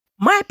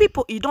My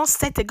people, you don't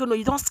set again, no,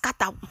 you don't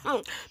scatter.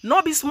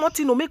 No be smart,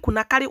 no make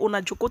una carry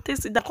una jokote.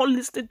 See that can't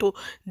listen to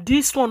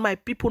this one, my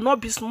people. No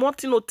be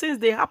smart, no things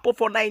they happen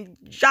for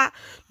Naija.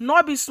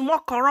 No be small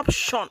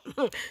corruption.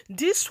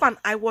 This one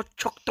I was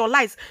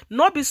choctolize.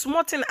 No be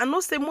smart, I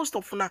know say most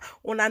of una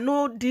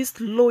know this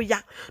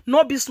lawyer.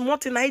 No be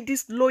smart, I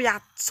this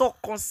lawyer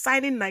talk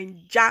concerning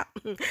Naija.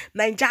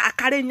 Naija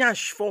akare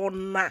yash for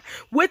na.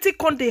 Wetin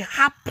con dey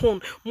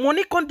happen?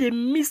 Money con dey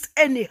miss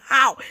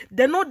anyhow.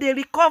 They know they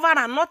recover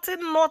and nothing.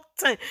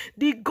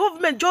 The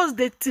government just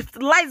they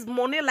utilize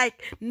money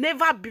like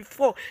never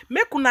before.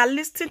 Make una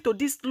listen to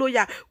this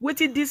lawyer.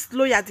 Wetin this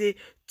lawyer they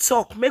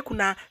talk. Make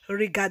una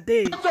regard.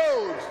 And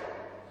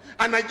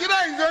Nigeria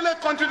is the only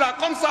country that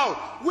comes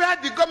out where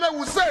the government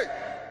will say,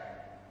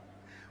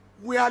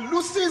 we are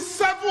losing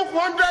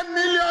 $700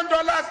 million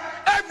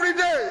every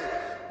day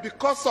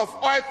because of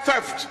oil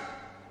theft.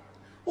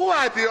 Who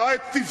are the oil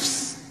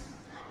thieves?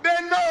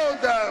 They know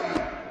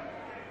them.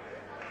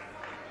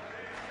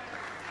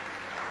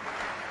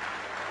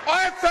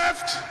 Oil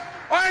theft,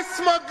 oil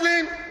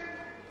smuggling,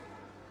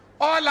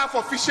 all have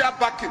official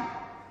backing.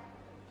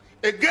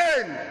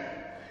 Again,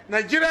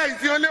 Nigeria is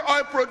the only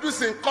oil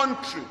producing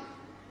country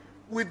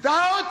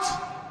without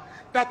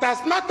that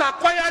has not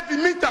acquired the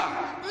meter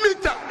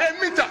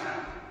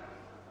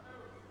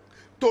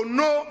to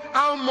know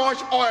how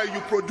much oil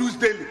you produce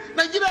daily.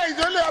 Nigeria is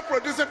the only oil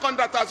producing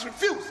country that has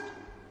refused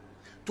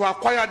to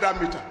acquire that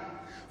meter.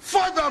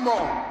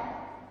 Furthermore,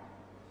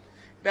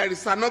 there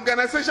is an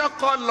organization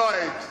called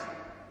Lloyd.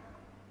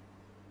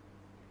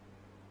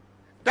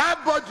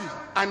 That body,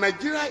 and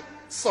Nigeria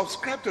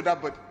subscribe to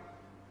that body.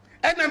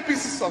 NNPC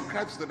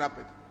subscribes to that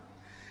body.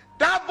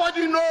 That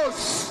body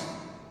knows,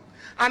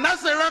 and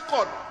that's a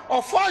record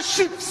of all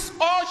ships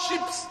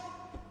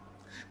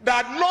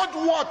that load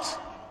what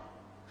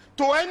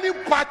to any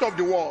part of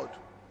the world.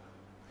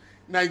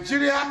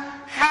 Nigeria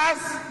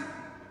has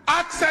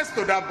access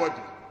to that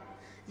body.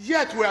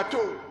 Yet we are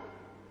told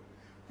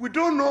we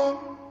don't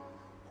know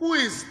who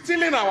is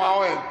stealing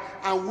our oil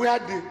and where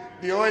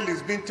the oil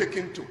is being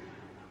taken to.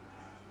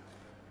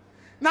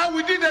 Now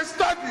we did a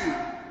study,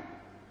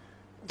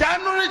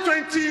 January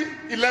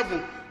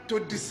 2011 to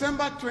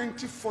December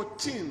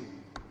 2014.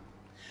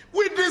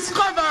 We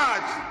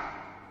discovered,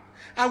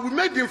 and we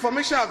made the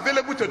information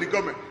available to the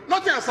government.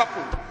 Nothing has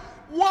happened.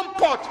 One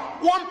port,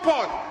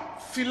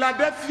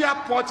 Philadelphia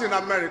port in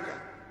America.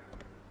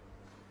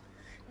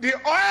 The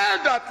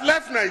oil that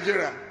left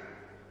Nigeria,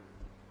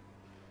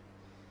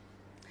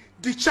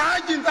 the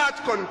charge in that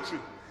country,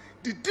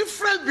 the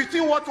difference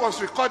between what was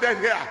recorded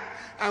here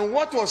and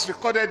what was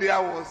recorded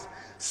there was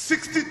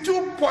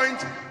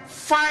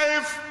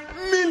 62.5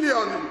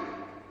 million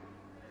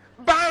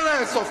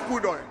barrels of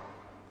crude oil,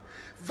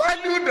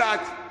 valued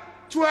at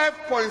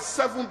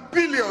 $12.7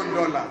 billion.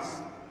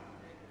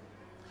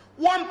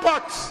 One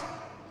pot.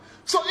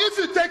 So if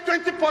you take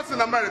 20 pots in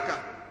America,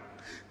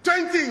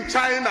 20 in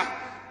China,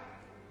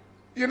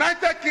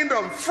 United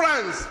Kingdom,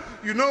 France,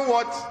 you know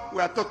what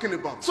we are talking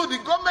about. So the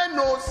government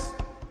knows,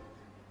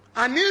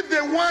 and if they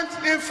want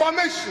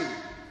information,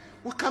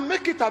 we can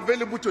make it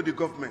available to the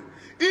government.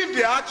 If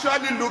they are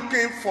actually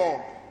looking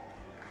for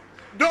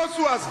those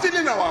who are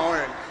stealing our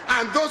oil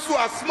and those who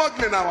are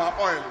smuggling our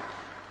oil.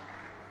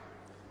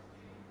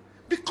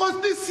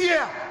 Because this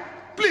year,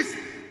 please,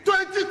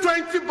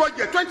 2020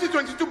 budget,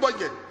 2022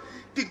 budget,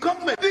 this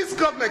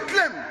government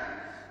claimed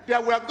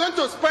that we are going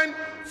to spend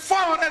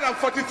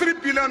 443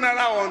 billion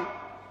naira on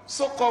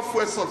so-called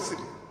fuel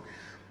subsidy.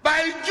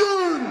 By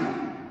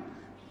June,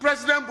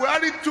 President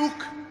Buhari told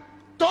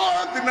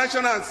the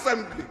National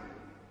Assembly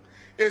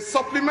a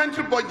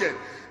supplementary budget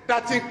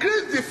that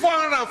increased the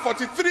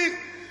 443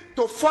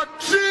 to 4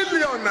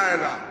 trillion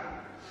naira.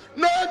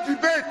 No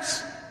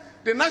debate.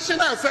 The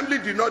National Assembly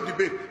did not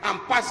debate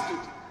and passed it.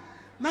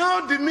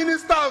 Now the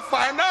Minister of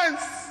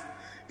Finance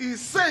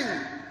is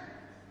saying,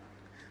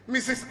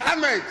 Mrs.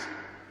 Ahmed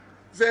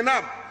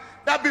Zainab,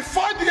 that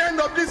before the end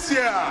of this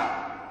year,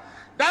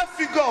 that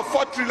figure of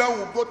 4 trillion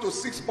will go to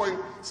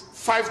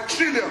 6.5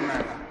 trillion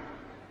naira.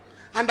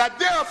 And that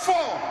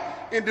therefore,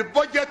 in the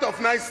budget of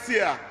next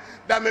year,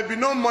 there may be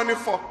no money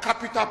for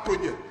capital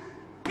project.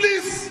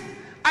 Please,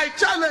 I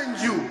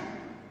challenge you.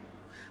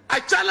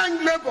 I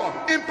challenge Labour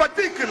in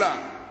particular.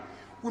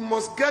 We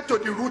must get to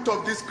the root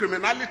of this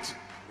criminality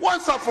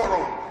once and for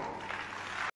all.